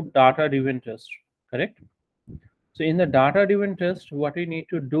about data-driven test, correct? So in the data-driven test, what we need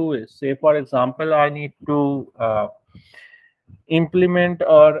to do is, say, for example, I need to implement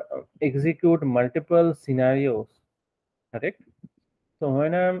or execute multiple scenarios, correct? So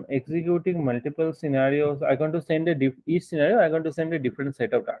when I'm executing multiple scenarios, I'm going to send each scenario, I'm going to send a different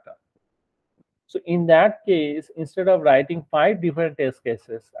set of data. So in that case, instead of writing 5 different test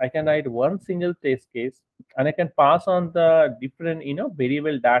cases, I can write one single test case, and I can pass on the different,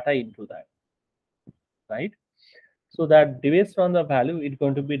 variable data into that, right? So that based on the value, it's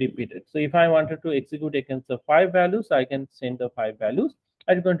going to be repeated. So if I wanted to execute against the 5 values, I can send the 5 values.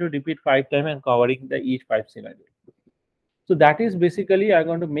 I'm going to repeat 5 times and covering the each 5 scenario. So that is basically I'm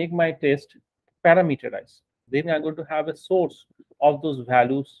going to make my test parameterized. Then I'm going to have a source of those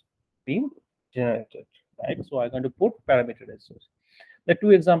values being generated, right? So I'm going to put parameterized source. The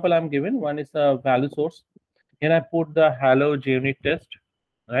two example I'm given, one is the value source. Here I put the hello Junit test,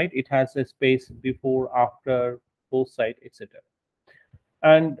 right? It has a space before, after, both side, etc.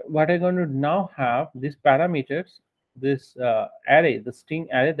 And what I'm going to now have these parameters, this array, the string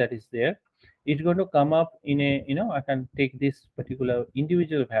array that is there, it's going to come up in a, I can take this particular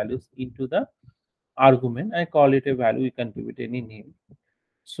individual values into the argument. I call it a value, you can give it any name.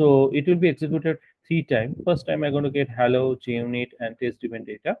 So it will be executed 3 times. First time I'm going to get hello, JUnit, and test driven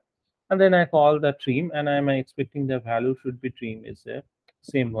data. And then I call the stream, and I'm expecting the value should be stream is the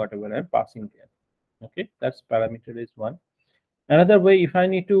same whatever I'm passing there. Okay, that's parameter is one. Another way, if I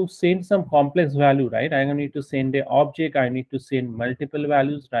need to send some complex value, right, I need to send a object, I need to send multiple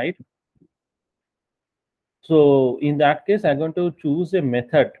values, right? So in that case, I'm going to choose a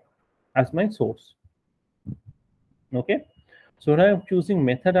method as my source. Okay. So when I'm choosing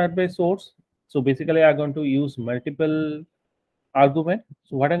method as my source, so basically I'm going to use multiple argument.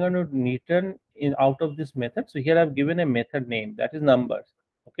 So what I'm going to return in out of this method. So here I've given a method name that is numbers.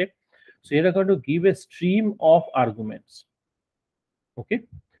 Okay. So here I'm going to give a stream of arguments. Okay.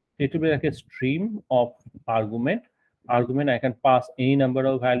 It will be like a stream of argument. I can pass any number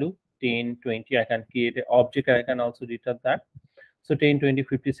of value, 10, 20. I can create an object, and I can also return that. So 10, 20,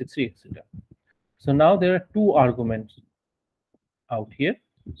 50, 60, etc. So now there are 2 arguments out here.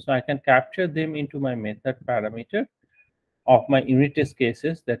 So I can capture them into my method parameter of my unit test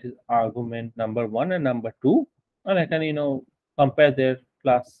cases, that is argument number 1 and number 2. And I can, compare their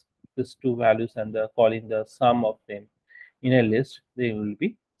plus these 2 values, and the calling the sum of them in a list, they will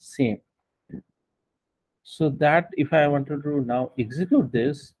be same. So that if I wanted to now execute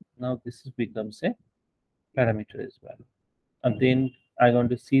this, now this becomes a parameterized value. And then I'm going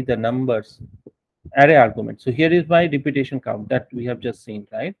to see the numbers, array argument. So here is my repetition count that we have just seen,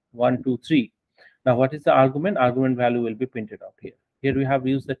 right? 1, 2, 3. Now what is the argument? Argument value will be printed out here. Here we have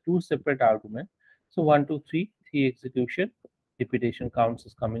used the 2 separate arguments. So 1, 2, 3, 3 execution, repetition counts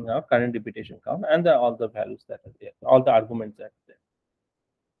is coming out, current repetition count, and all the values that are there, all the arguments that are there.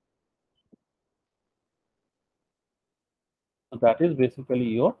 So that is basically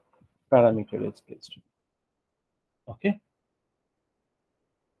your parameterized test. Okay.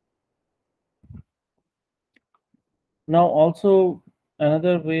 Now also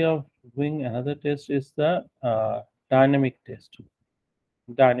another way of doing another test is the dynamic test.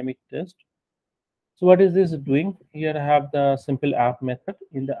 Dynamic test. So what is this doing? Here I have the simple app method.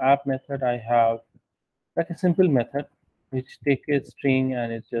 In the app method, I have like a simple method which take a string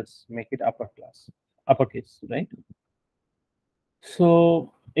and it just make it uppercase, right?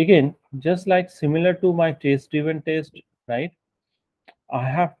 So again, just like similar to my test-driven test, right? I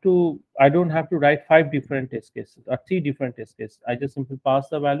don't have to write 5 different test cases or 3 different test cases. I just simply pass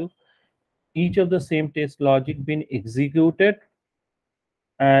the value. Each of the same test logic being executed,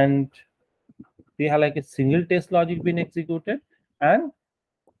 and they have like a single test logic being executed, and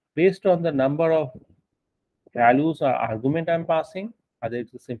based on the number of values or argument I'm passing, either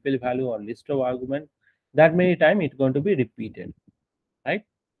it's a simple value or list of argument, that many time it's going to be repeated, right?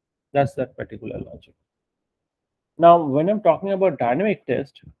 That's that particular logic. Now, when I'm talking about dynamic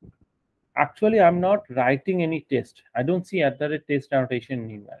test, actually I'm not writing any test. I don't see at the test annotation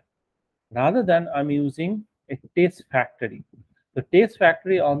anywhere. Rather than I'm using a test factory. The test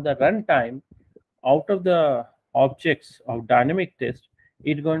factory on the runtime, out of the objects of dynamic test,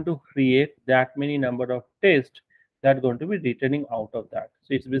 it's going to create that many number of tests that are going to be returning out of that.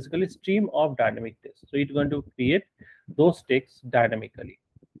 So it's basically stream of dynamic tests. So it's going to create those texts dynamically.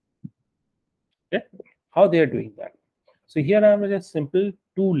 Okay, how they are doing that? So here I have a simple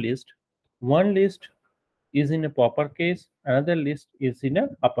 2 list. One list is in a uppercase, another list is in a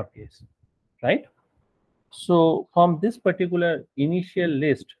uppercase, right? So from this particular initial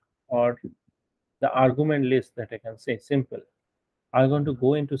list or the argument list, that I can say simple, I'm going to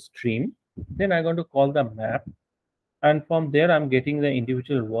go into stream, then I'm going to call the map, and from there I'm getting the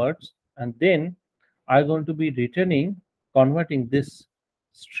individual words, and then I'm going to be returning converting this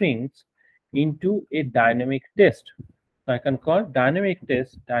strings into a dynamic test. So I can call dynamic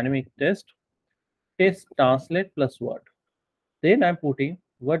test translate plus word. Then I'm putting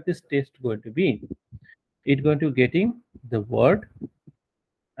what this test going to be. It's going to getting the word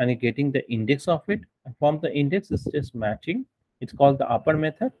and getting the index of it. And from the index is just matching. It's called the upper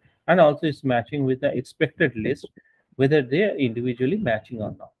method, and also it's matching with the expected list, whether they are individually matching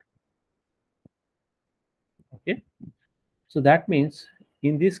or not. Okay, so that means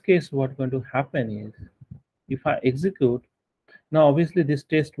in this case what going to happen is, if I execute now, obviously this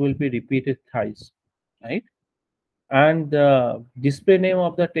test will be repeated thrice, right? And the display name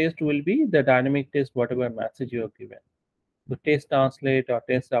of the test will be the dynamic test, whatever message you have given. So test translate or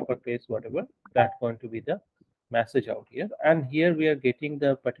test uppercase, whatever, that's going to be the message out here. And here we are getting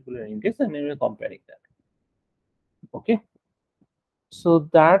the particular index and then we're comparing that. Okay. So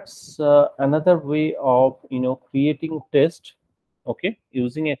that's another way of creating test. Okay,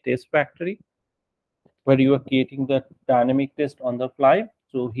 using a test factory where you are creating the dynamic test on the fly.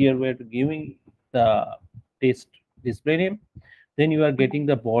 So here we're giving the test display name, then you are getting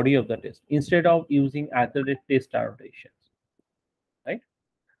the body of the test instead of using @test annotations, right?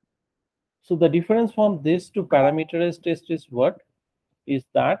 So the difference from this to parameterized test is what? Is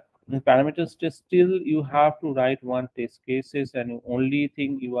that in parameters test still you have to write one test cases, and the only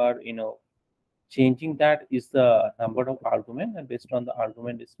thing you are changing that is the number of argument, and based on the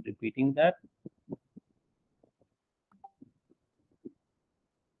argument is repeating that.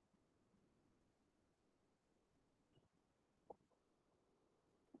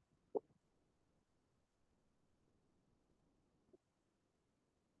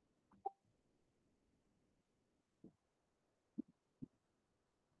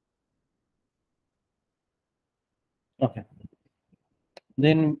 Okay.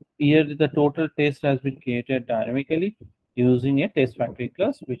 Then here the total test has been created dynamically using a test factory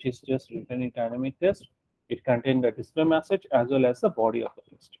class, which is just written in dynamic test. It contains the display message as well as the body of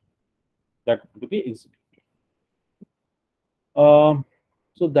the test that to be executed.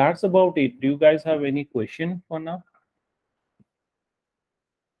 So that's about it. Do you guys have any question for now?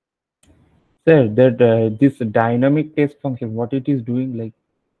 Sir, that this dynamic test function, what it is doing, like.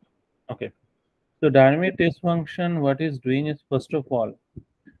 Okay. So dynamic test function, what is doing is, first of all,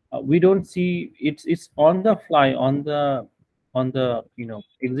 we don't see it's on the fly on the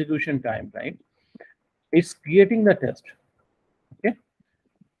execution time, right? It's creating the test, okay,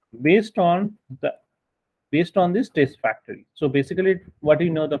 based on the based on this test factory. So basically, what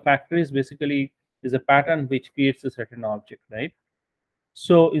the factory is basically is a pattern which creates a certain object, right?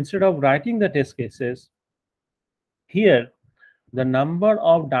 So instead of writing the test cases, here the number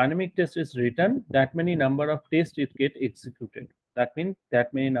of dynamic tests is written, that many number of tests it get executed. That means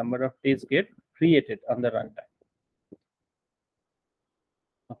that many number of tests get created on the runtime.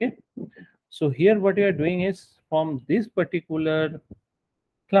 Okay. So here what you are doing is, from this particular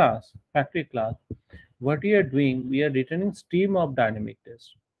class, factory class, what we are doing, we are returning stream of dynamic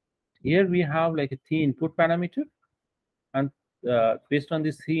tests. Here we have like a t input parameter, and based on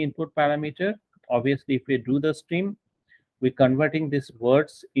this t input parameter, obviously if we do the stream, we're converting these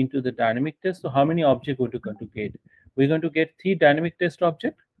words into the dynamic test. So how many objects we're going to get? We're going to get 3 dynamic test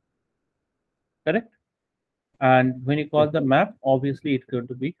object, correct? And when you call the map, obviously it's going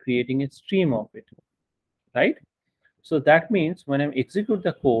to be creating a stream of it, right? So that means when I execute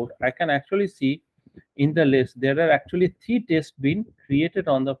the code, I can actually see in the list there are actually 3 tests being created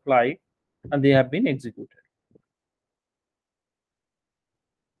on the fly, and they have been executed.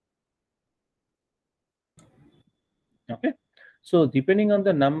 Okay. So depending on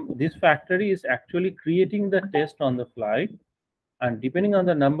the this factory is actually creating the test on the fly, and depending on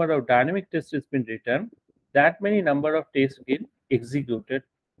the number of dynamic tests has been written, that many number of tests get executed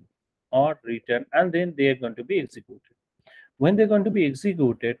or written, and then they are going to be executed. When they're going to be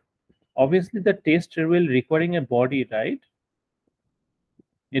executed, obviously the test will requiring a body, right?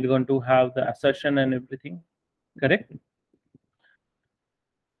 It's going to have the assertion and everything, correct?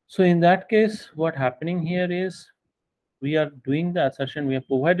 So in that case, what happening here is, we are doing the assertion, we have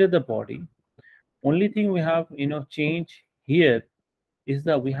provided the body. Only thing we have change here is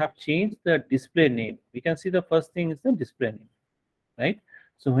that we have changed the display name. We can see the first thing is the display name, right?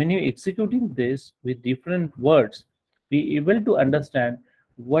 So when you're executing this with different words, be able to understand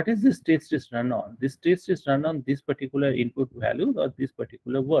what is this test is run on. This test is run on this particular input value or this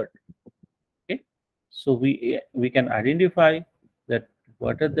particular word. Okay, so we can identify that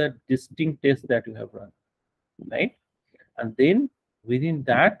what are the distinct tests that you have run, right? And then within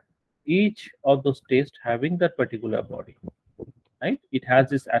that, each of those tests having that particular body, right? It has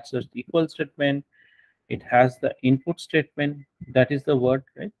this assert equal statement, It has the input statement, that is the word,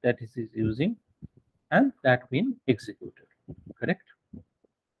 right, that is using, and that been executed. Correct?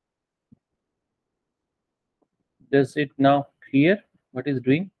 Does it now clear what is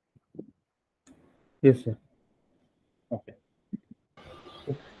doing? Yes, sir. Okay.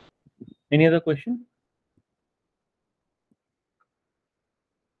 So, any other question?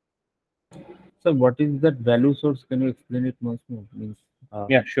 So what is that value source? Can you explain it once more? Means,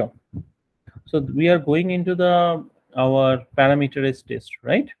 Yeah, sure. So we are going into the our parameterized test,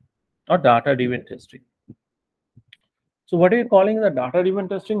 right? Or data-driven testing. So what are you calling the data-driven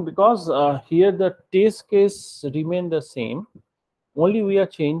testing? Because here the test case remain the same. Only we are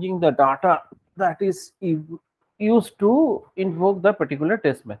changing the data that is used to invoke the particular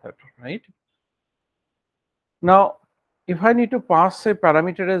test method, right? Now, if I need to pass a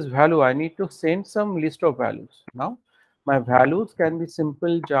parameterized value, I need to send some list of values. Now, my values can be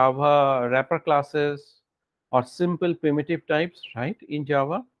simple Java wrapper classes or simple primitive types, right, in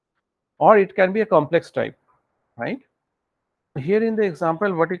Java, or it can be a complex type, right? Here in the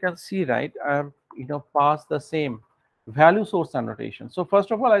example, what you can see, right, I have passed the same value source annotation. So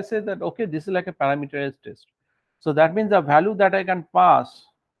first of all, I say that okay, this is like a parameterized test. So that means the value that I can pass,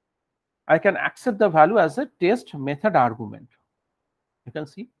 I can accept the value as a test method argument. You can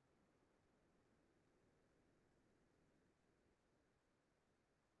see,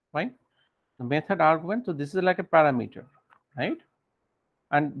 right? The method argument. So this is like a parameter, right?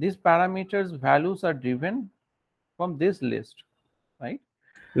 And these parameters values are driven from this list, right?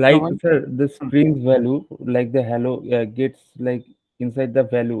 Now, like, when, sir, the Hmm, spring's value, like the hello, gets like inside the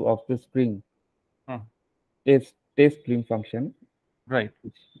value of the spring hmm, test string function. right.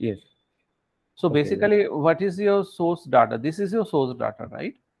 Yes. So Okay. Like, basically, what is your source data? This is your source data,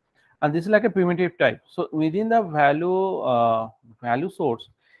 right? And this is like a primitive type. So within the value source,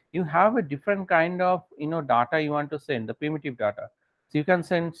 you have a different kind of data you want to send, the primitive data. So you can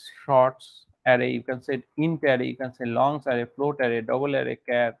send shorts array, you can send int array, you can send longs array, float array, double array,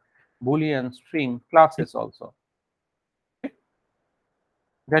 char, boolean, string, classes also, okay,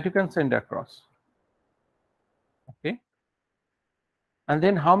 that you can send across. Okay, and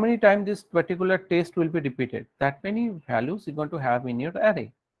then how many times this particular test will be repeated, that many values you're going to have in your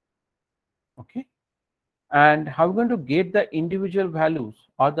array. Okay, and how you're going to get the individual values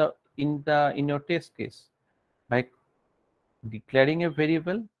or in your test case, by declaring a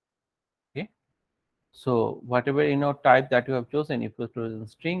variable. Okay, so whatever type that you have chosen, if you've chosen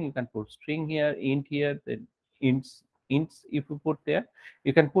string, you can put string here, int here, then ints if you put there,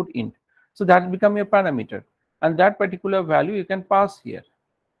 you can put int. So that will become your parameter, and that particular value you can pass here,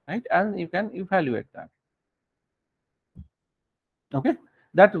 right, and you can evaluate that. Okay,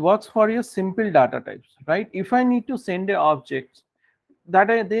 that works for your simple data types, right? If I need to send a object,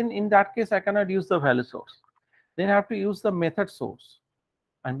 then in that case I cannot use the value source, then I have to use the method source.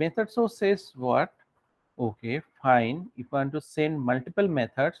 And method source says what? Okay, fine, if I want to send multiple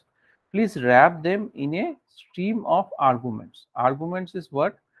methods, please wrap them in a stream of arguments. Arguments is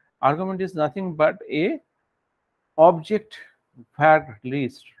what? Argument is nothing but a object var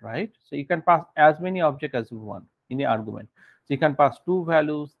list, right? So you can pass as many objects as you want in a argument. So you can pass 2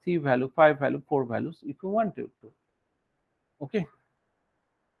 values, 3 value, 5 value, 4 values if you want to. Okay,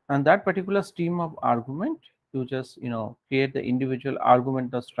 and that particular stream of argument, you just create the individual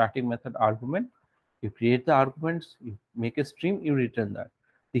argument, the static method argument. You create the arguments, you make a stream, you return that.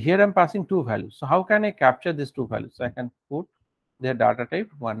 Here I'm passing 2 values. So how can I capture these 2 values? So I can put their data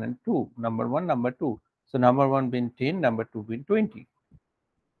type 1 and 2, number 1, number 2. So number 1 being 10, number 2 being 20.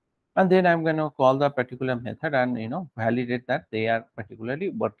 And then I'm going to call the particular method and validate that they are particularly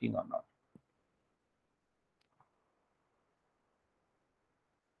working or not.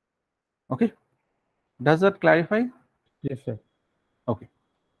 Okay, does that clarify? yes, sir. Okay.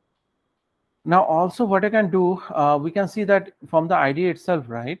 Now also what I can do, we can see that from the idea itself,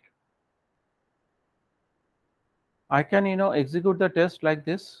 right? I can execute the test like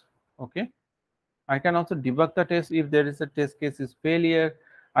this. Okay, I can also debug the test if there is a test case is failure.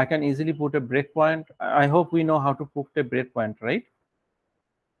 I can easily put a breakpoint. I hope we know how to put a breakpoint, right?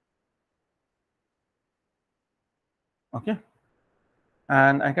 Okay,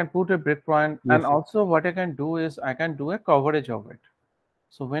 and I can put a breakpoint, and Yes, sir. also what I can do is I can do a coverage of it.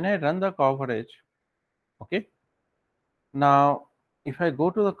 So when I run the coverage, okay, now if I go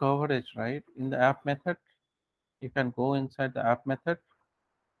to the coverage, right, in the app method, you can go inside the app method,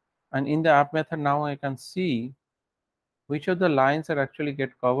 and in the app method now I can see which of the lines are actually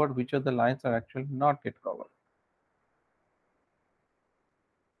get covered, which of the lines are actually not get covered.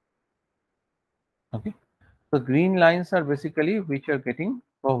 Okay, so green lines are basically which are getting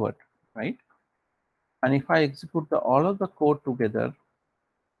covered, right? And if I execute all of the code together,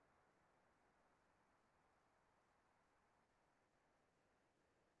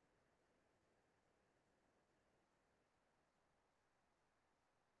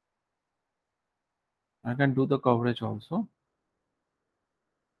 I can do the coverage also.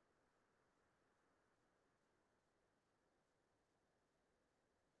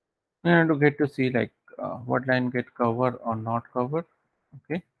 And to get to see like what line get covered or not covered.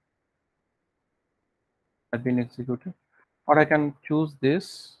 Okay, had been executed. Or I can choose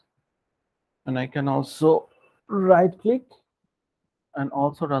this, and I can also right click and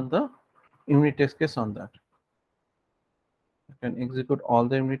also run the unit test case on that. I can execute all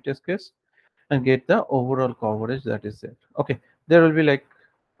the unit test case and get the overall coverage that is there. Okay, there will be like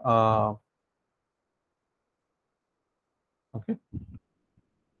okay,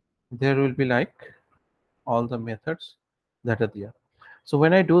 there will be like all the methods that are there. So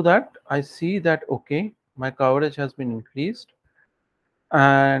when I do that, I see that okay, my coverage has been increased,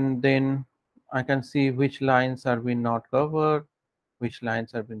 and then I can see which lines are being not covered, which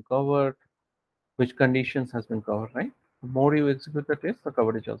lines have been covered, which conditions has been covered, right? The more you execute the test, the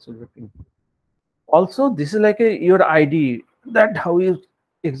coverage also looking. Also, this is like a your ID that how you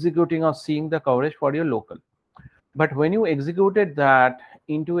executing or seeing the coverage for your local. But when you executed that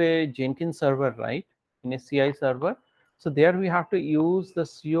into a Jenkins server, right, in a CI server, so there we have to use the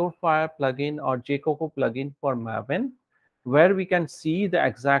COFire plugin or JCoco plugin for Maven, where we can see the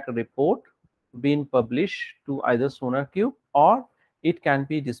exact report being published to either SonarQube, or it can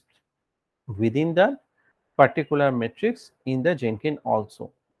be within the particular metrics in the Jenkins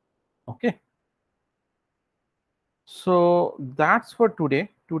also. Okay. So that's for today.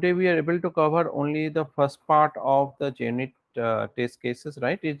 Today we are able to cover only the first part of the Junit test cases,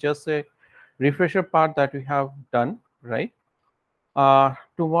 right? It's just a refresher part that we have done, right?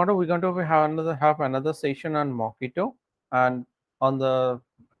 Tomorrow we're going to have another session on Mockito, and on the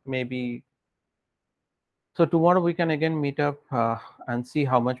maybe. So tomorrow we can again meet up and see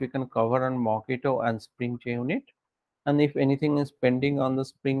how much we can cover on Mockito and Spring JUnit. And if anything is pending on the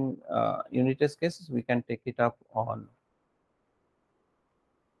Spring unit test cases, we can take it up on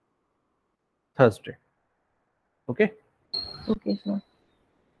Thursday. Okay. Okay, sir.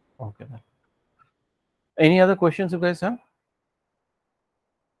 Okay then. Any other questions you guys have?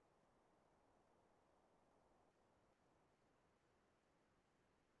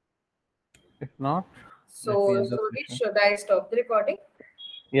 If not, let me So, end the Sonit, session. should I stop the recording?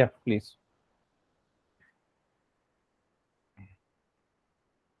 Yeah, please.